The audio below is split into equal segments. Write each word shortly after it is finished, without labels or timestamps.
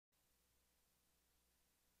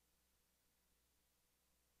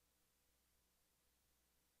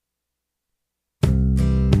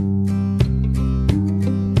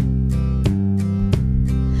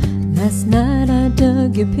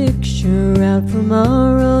dug your picture out from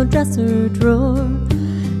our old dresser drawer.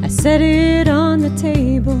 I set it on the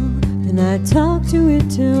table and I talked to it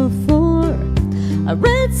till 4. I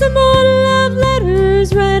read some more love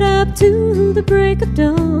letters right up to the break of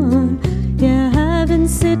dawn. Yeah, I've been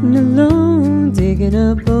sitting alone digging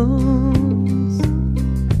up bones.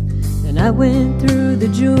 And I went through the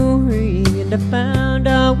jewelry and I found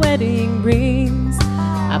our wedding rings.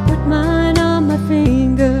 I put mine on my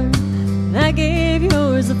finger and I gave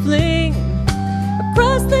yours a fling.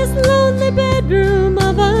 Across this lonely bedroom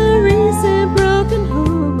of our recent broken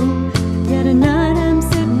home, yet tonight I'm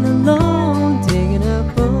sitting alone digging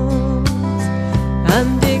up bones.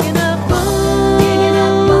 I'm digging up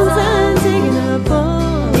bones, I'm digging up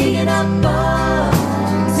bones, digging up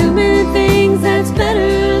bones. Too many things that's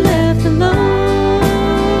better left alone.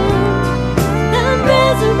 I'm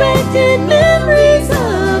resurrected memories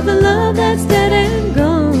of the love that's dead and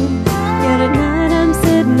gone. Yet at night I'm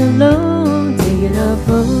sitting alone digging up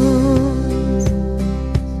bones.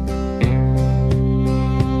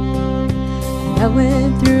 I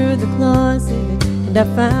went through the closet and I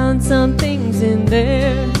found some things in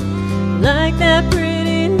there, like that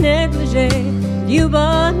pretty negligee you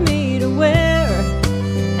bought